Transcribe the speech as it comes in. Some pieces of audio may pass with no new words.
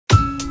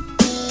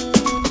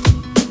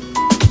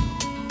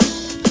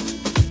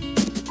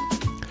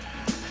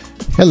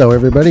Hello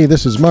everybody,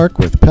 this is Mark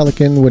with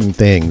Pelican Wooden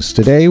Things.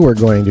 Today we're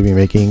going to be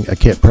making a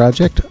kit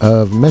project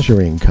of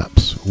measuring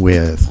cups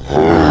with...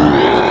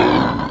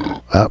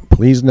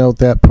 please note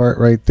that part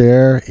right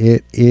there.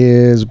 It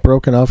is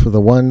broken off of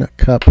the 1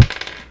 cup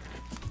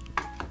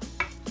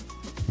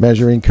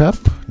measuring cup.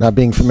 Not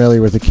being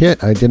familiar with the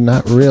kit, I did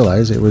not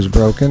realize it was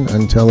broken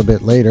until a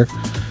bit later.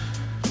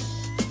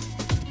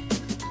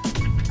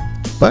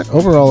 But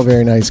overall a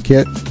very nice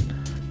kit.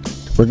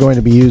 We're going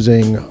to be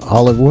using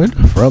olive wood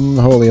from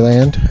the Holy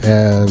Land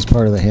as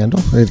part of the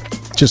handle. I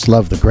just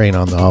love the grain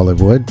on the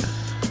olive wood.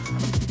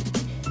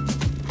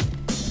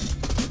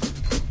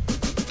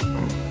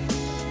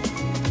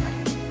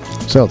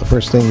 So the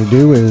first thing you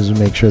do is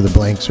make sure the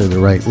blanks are the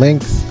right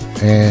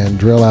length and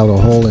drill out a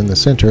hole in the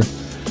center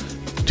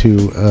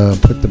to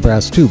put the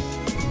brass tube.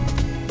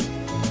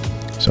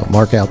 So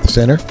mark out the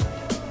center.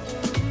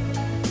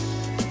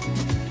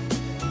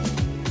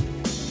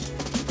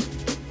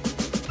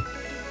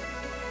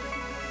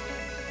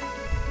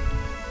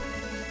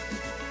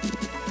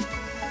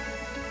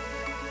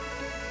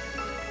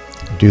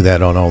 Do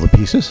that on all the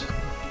pieces.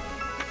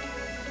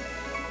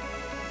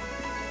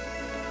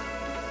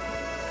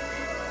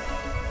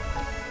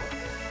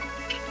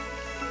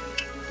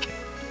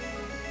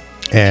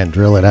 And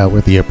drill it out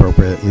with the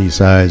appropriately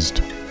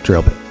sized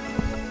drill bit.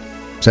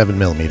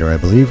 7mm, I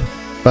believe.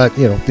 But,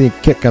 you know, the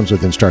kit comes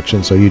with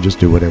instructions, so you just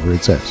do whatever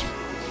it says.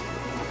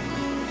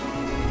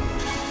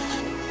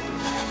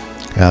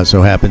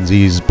 So happens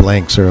these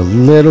blanks are a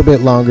little bit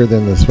longer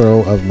than the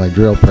throw of my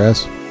drill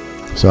press.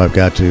 So I've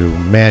got to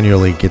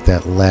manually get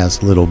that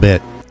last little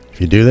bit. If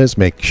you do this,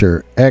 make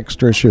sure,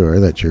 extra sure,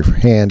 that your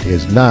hand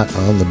is not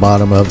on the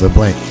bottom of the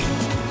blank.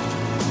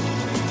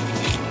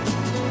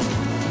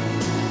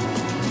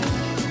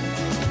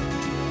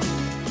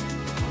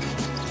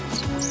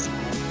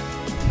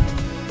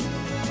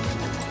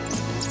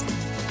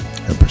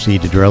 And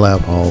proceed to drill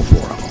out all 4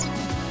 of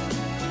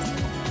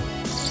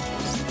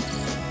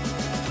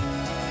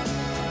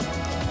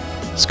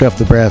them. Scuff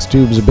the brass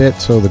tubes a bit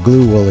so the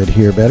glue will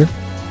adhere better.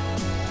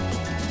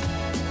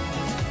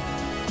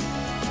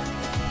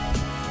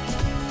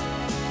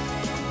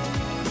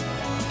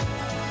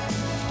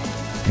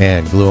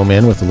 And glue them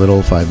in with a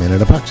little 5-minute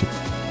epoxy.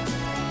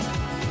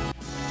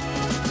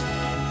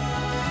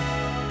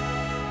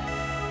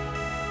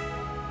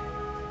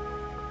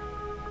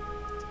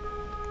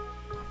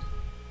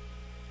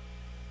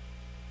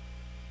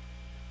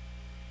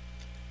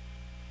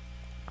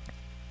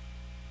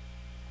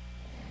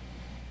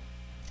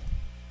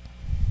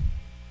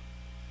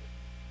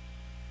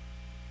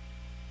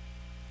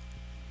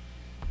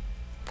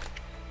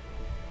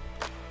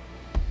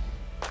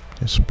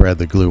 Spread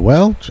the glue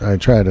well. I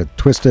try to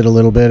twist it a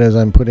little bit as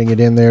I'm putting it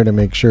in there to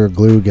make sure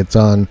glue gets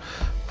on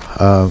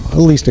at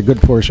least a good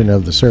portion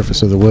of the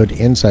surface of the wood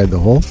inside the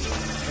hole.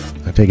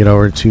 I take it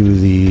over to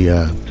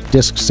the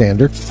disc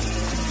sander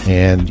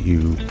and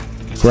you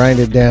grind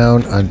it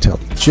down until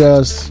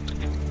just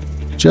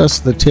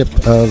the tip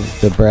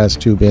of the brass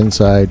tube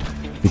inside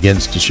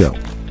begins to show.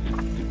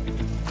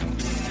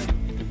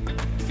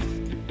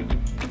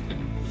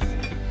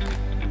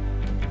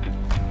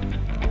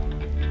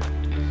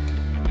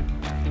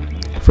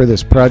 For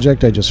this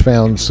project, I just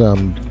found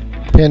some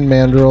pin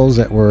mandrels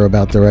that were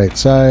about the right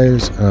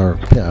size, or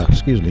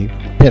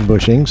pin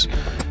bushings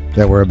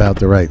that were about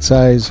the right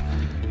size,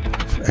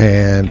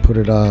 and put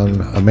it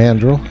on a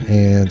mandrel,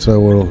 and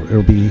so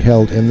it'll be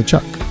held in the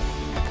chuck.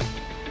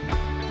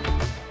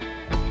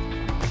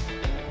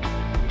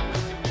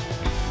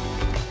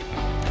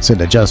 It's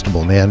an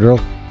adjustable mandrel.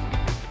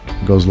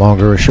 It goes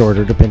longer or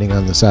shorter depending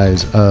on the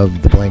size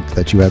of the blank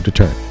that you have to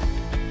turn.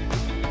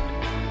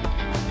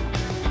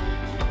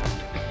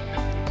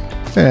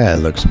 That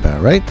looks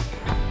about right.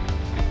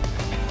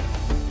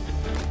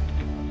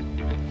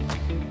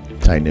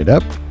 Tighten it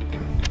up.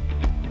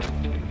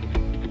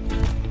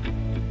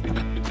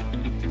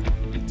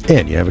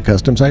 And you have a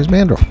custom sized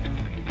mandrel.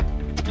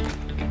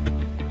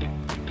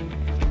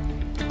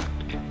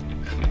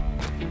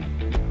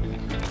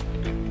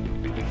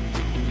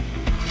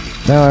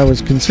 Now I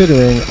was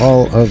considering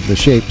all of the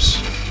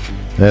shapes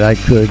that I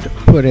could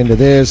put into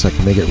this. I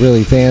can make it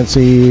really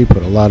fancy,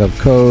 put a lot of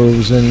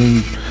coves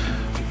and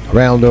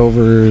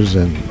roundovers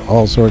and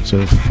all sorts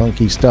of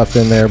funky stuff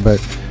in there,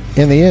 but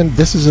in the end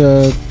this is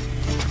a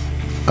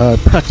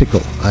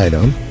practical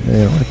item, you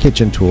know, a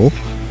kitchen tool,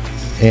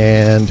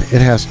 and it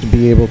has to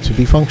be able to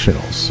be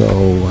functional. So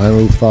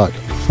I thought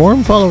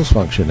form follows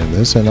function in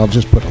this, and I'll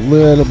just put a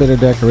little bit of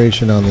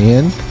decoration on the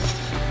end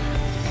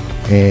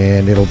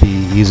and it'll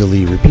be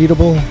easily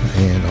repeatable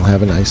and I'll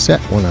have a nice set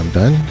when I'm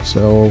done.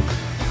 So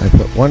I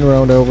put 1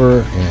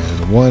 roundover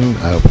and 1,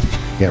 I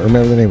can't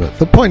remember the name of it,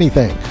 the pointy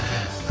thing.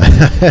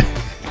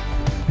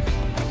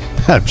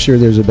 I'm sure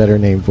there's a better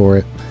name for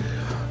it,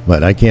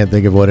 but I can't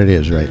think of what it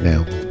is right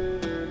now.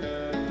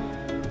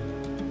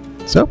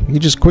 So you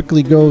just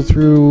quickly go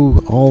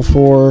through all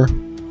 4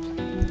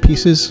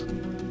 pieces,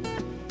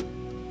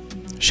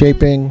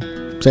 shaping,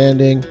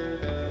 sanding,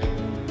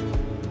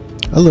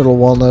 a little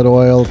walnut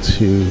oil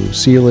to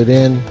seal it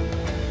in,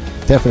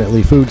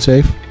 Definitely food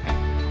safe.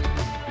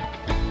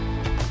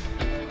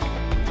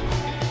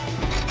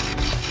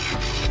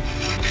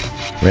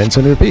 Rinse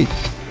and repeat.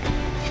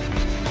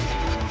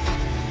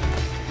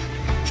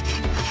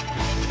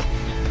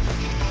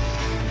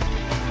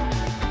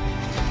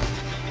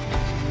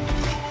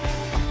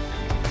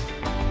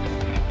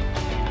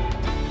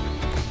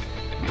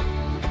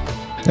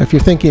 Now, if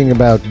you're thinking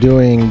about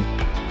doing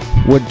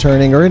wood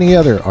turning or any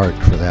other art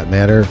for that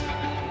matter,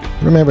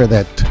 remember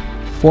that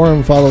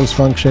form follows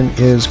function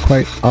is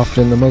quite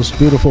often the most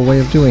beautiful way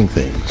of doing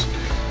things.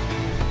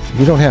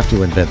 You don't have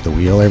to invent the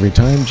wheel every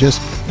time,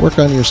 just work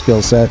on your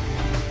skill set,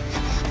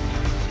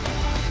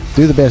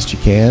 do the best you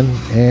can,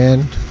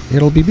 and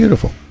it'll be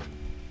beautiful.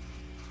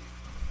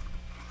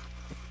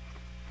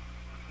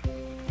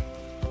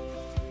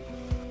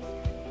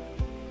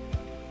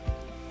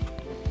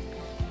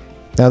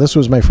 Now, this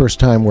was my first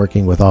time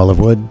working with olive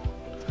wood.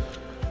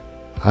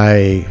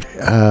 I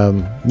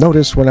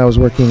noticed when I was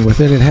working with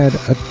it, it had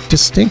a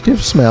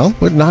distinctive smell,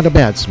 but not a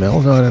bad smell,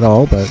 not at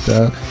all, but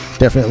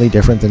definitely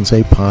different than,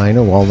 say, pine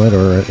or walnut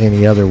or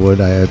any other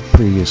wood I had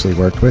previously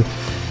worked with.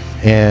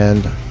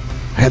 And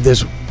I had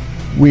this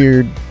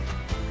weird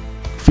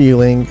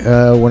feeling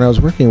when I was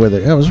working with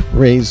it. I was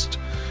raised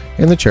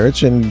in the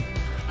church, and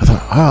I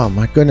thought, oh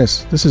my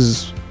goodness, this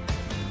is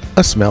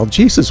a smell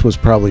Jesus was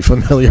probably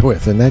familiar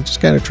with, and that just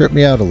kind of tripped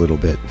me out a little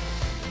bit.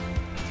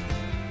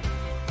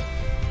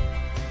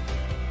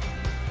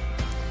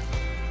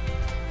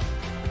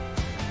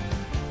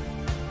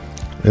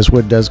 This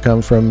wood does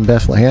come from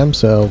Bethlehem,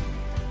 so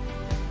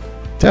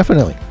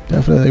definitely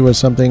was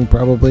something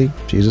probably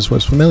Jesus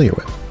was familiar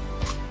with.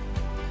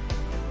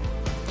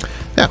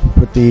 Now,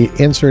 put the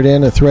insert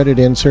in, a threaded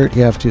insert.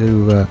 You have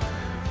to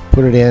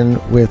put it in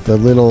with a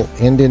little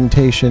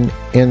indentation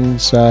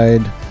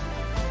inside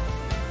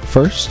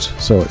first,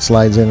 so it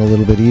slides in a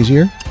little bit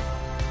easier.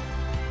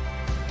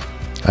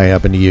 I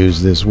happen to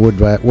use this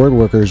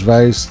woodworker's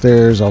vise.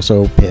 There's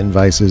also pin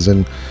vices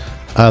and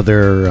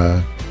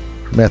other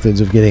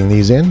methods of getting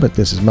these in, but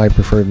this is my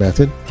preferred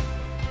method.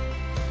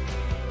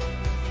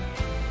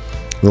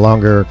 The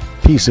longer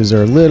pieces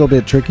are a little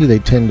bit tricky. They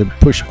tend to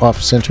push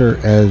off center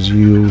as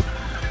you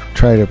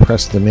try to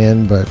press them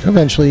in, but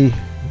eventually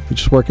you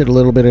just work it a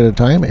little bit at a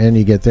time and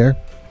you get there.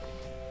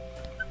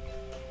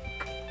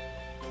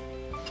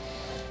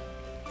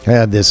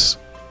 This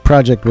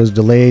project was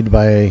delayed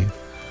by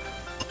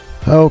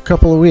a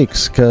couple of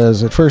weeks,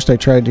 because at first I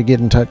tried to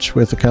get in touch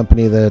with the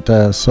company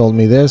that sold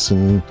me this,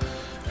 and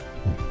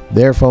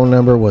their phone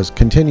number was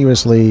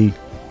continuously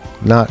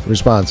not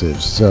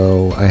responsive,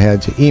 so I had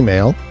to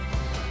email.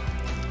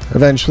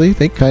 Eventually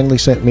they kindly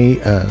sent me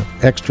an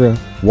extra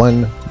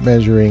 1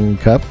 measuring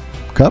cup,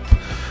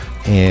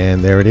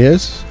 and there it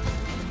is.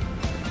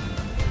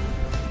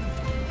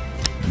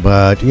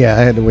 But yeah,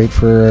 I had to wait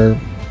for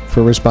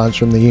a response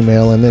from the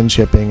email, and then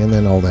shipping, and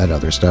then all that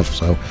other stuff.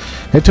 So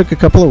it took a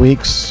couple of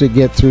weeks to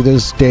get through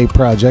this day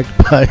project,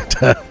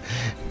 but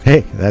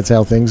hey, that's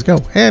how things go.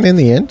 And in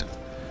the end,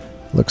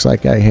 looks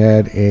like I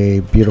had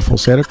a beautiful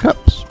set of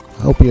cups.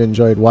 Hope you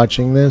enjoyed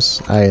watching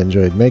this. I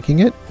enjoyed making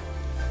it.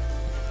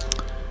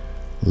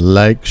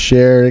 Like,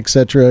 share,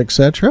 etc.,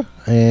 etc.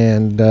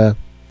 And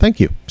thank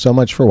you so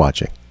much for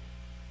watching.